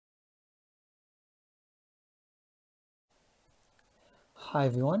Hi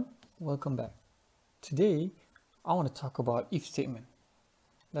everyone, welcome back. Today I want to talk about if statement.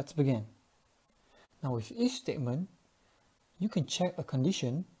 Let's begin. Now with if statement, you can check a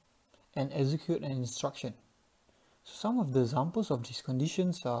condition and execute an instruction. So some of the examples of these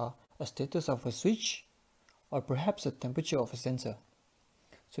conditions are a status of a switch or perhaps a temperature of a sensor.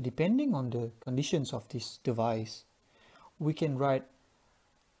 So depending on the conditions of this device, we can write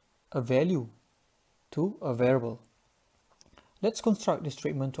a value to a variable. Let's construct this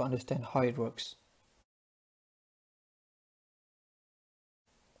statement to understand how it works.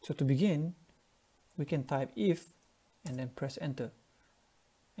 So to begin, we can type if and then press enter.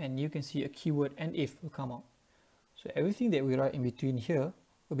 And you can see a keyword and if will come out. So everything that we write in between here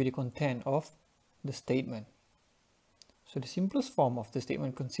will be the content of the statement. So the simplest form of the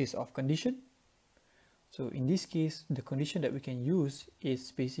statement consists of condition. So in this case, the condition that we can use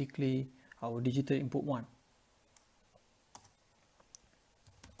is basically our digital input 1.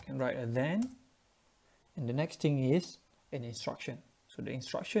 You can write a then, and the next thing is an instruction. So the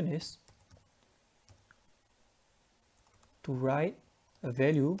instruction is to write a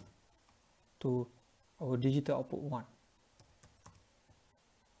value to our digital output 1.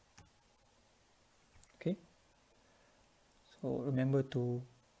 Okay, so remember to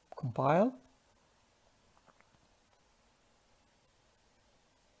compile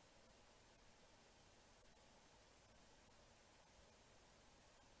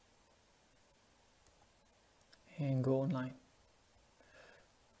and go online.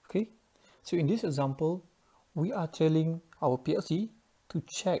 Okay, so in this example, we are telling our PLC to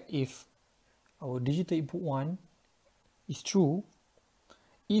check if our digital input 1 is true.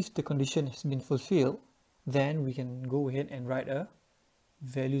 If the condition has been fulfilled, then we can go ahead and write a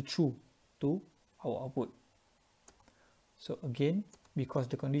value true to our output. So again, because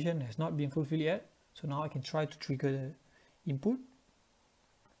the condition has not been fulfilled yet, so now I can try to trigger the input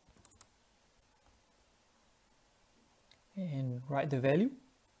and write the value,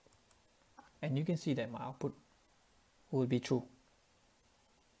 and you can see that my output will be true.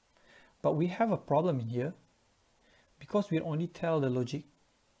 But we have a problem in here because we only tell the logic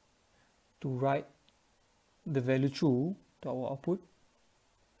to write the value true to our output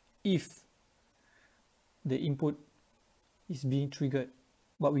if the input is being triggered,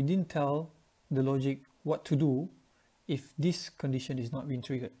 but we didn't tell the logic what to do if this condition is not being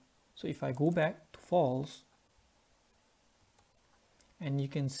triggered. So if I go back to false, and you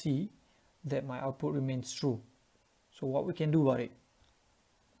can see that my output remains true. So what we can do about it?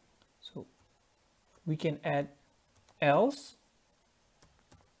 So we can add else.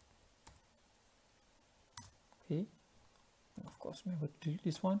 Okay, and of course remember to delete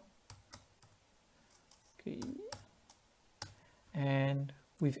this one. Okay, and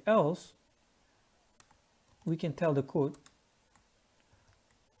with else we can tell the code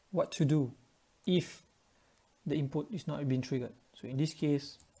what to do if the input is not being triggered. So in this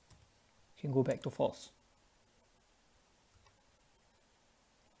case, you can go back to false.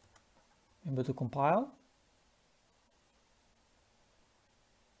 Remember to compile.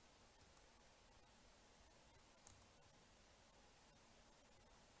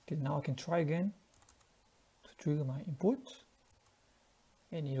 Okay, now I can try again to trigger my input,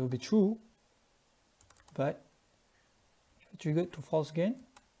 and it will be true, but if I trigger it to false again,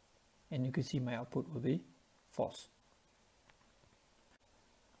 and you can see my output will be false.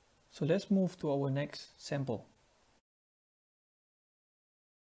 So let's move to our next sample.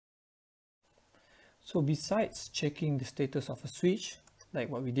 So besides checking the status of a switch, like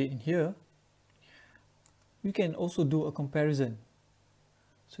what we did in here, we can also do a comparison.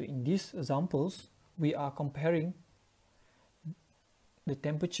 So in these examples, we are comparing the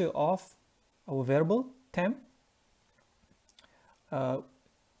temperature of our variable temp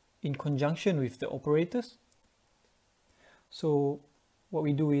in conjunction with the operators. So what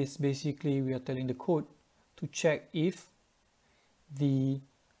we do is basically we are telling the code to check if the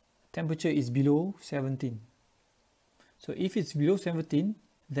temperature is below 17. So if it's below 17,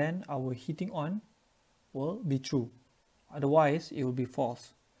 then our heating on will be true. Otherwise, it will be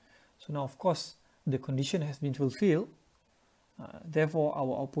false. So now, of course, the condition has been fulfilled. Therefore,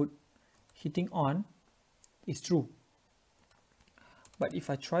 our output heating on is true. But if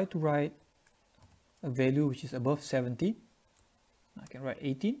I try to write a value which is above 70, I can write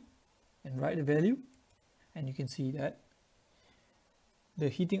 18 and write the value, and you can see that the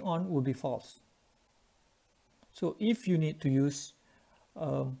heating on will be false. So if you need to use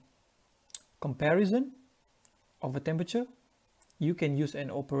comparison of a temperature, you can use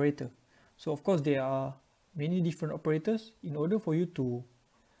an operator. So of course there are many different operators. In order for you to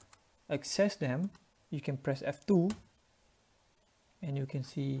access them, you can press F2 and you can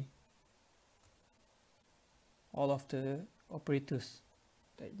see all of the operators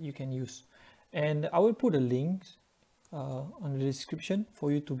that you can use. And I will put a link on the description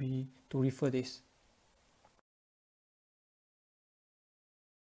for you to refer this.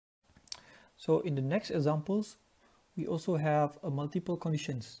 So in the next examples, we also have a multiple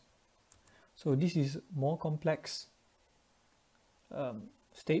conditions. So this is more complex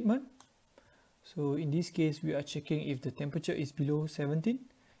statement. So in this case, we are checking if the temperature is below 17.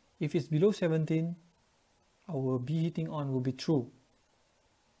 If it's below 17, our B heating on will be true.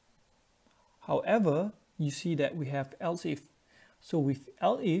 However, you see that we have else if. So with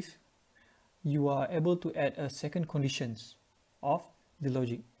else if, you are able to add a second conditions of the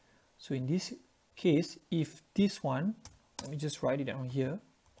logic. So in this case, if this one, let me just write it down here,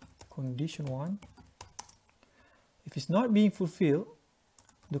 condition 1, if it's not being fulfilled,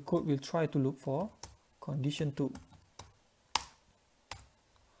 the code will try to look for condition 2.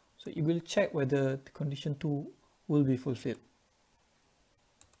 So it will check whether the condition 2 will be fulfilled.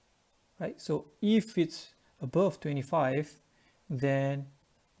 Right? So if it's above 25, then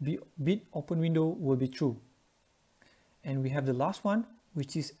bit open window will be true. And we have the last one,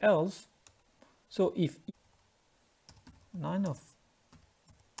 which is else. So if none of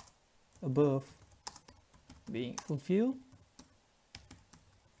above being fulfilled,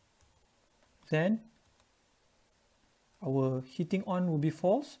 then our heating on will be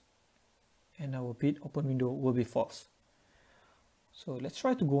false and our bit open window will be false. So let's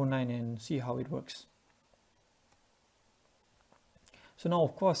try to go 9 and see how it works. So now,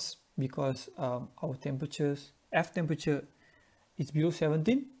 of course, because our temperatures, F temperature is below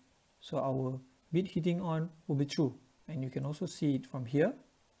 17, so our bit heating on will be true. And you can also see it from here.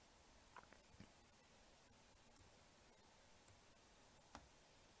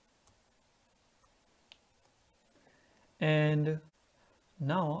 And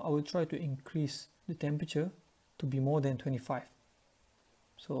now I will try to increase the temperature to be more than 25.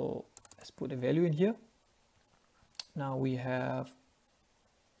 So let's put a value in here. Now we have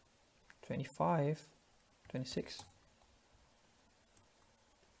 25, 26.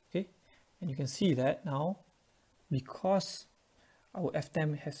 Okay, and you can see that now, because our F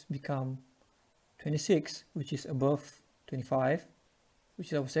temp has become 26, which is above 25,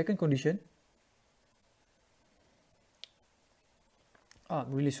 which is our second condition. I'm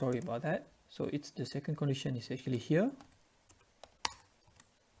really sorry about that. So it's the second condition is actually here.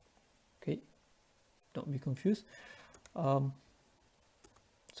 Okay, don't be confused. So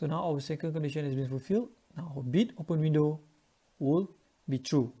now our second condition has been fulfilled. Now our bit open window will be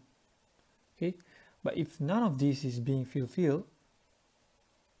true. Okay, but if none of this is being fulfilled,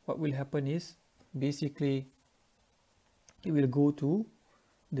 what will happen is basically it will go to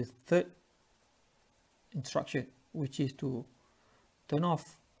the third instruction, which is to turn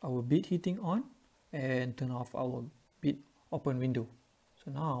off our bit heating on and turn off our bit open window.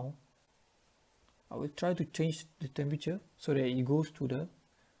 So now I will try to change the temperature so that it goes to the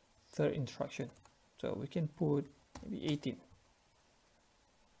third instruction. So we can put maybe 18.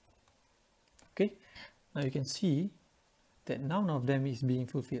 Okay, now you can see that none of them is being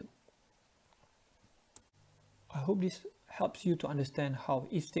fulfilled. I hope this helps you to understand how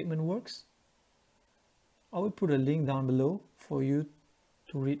if statement works. I will put a link down below for you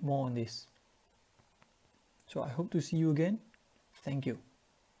to read more on this. So I hope to see you again. Thank you.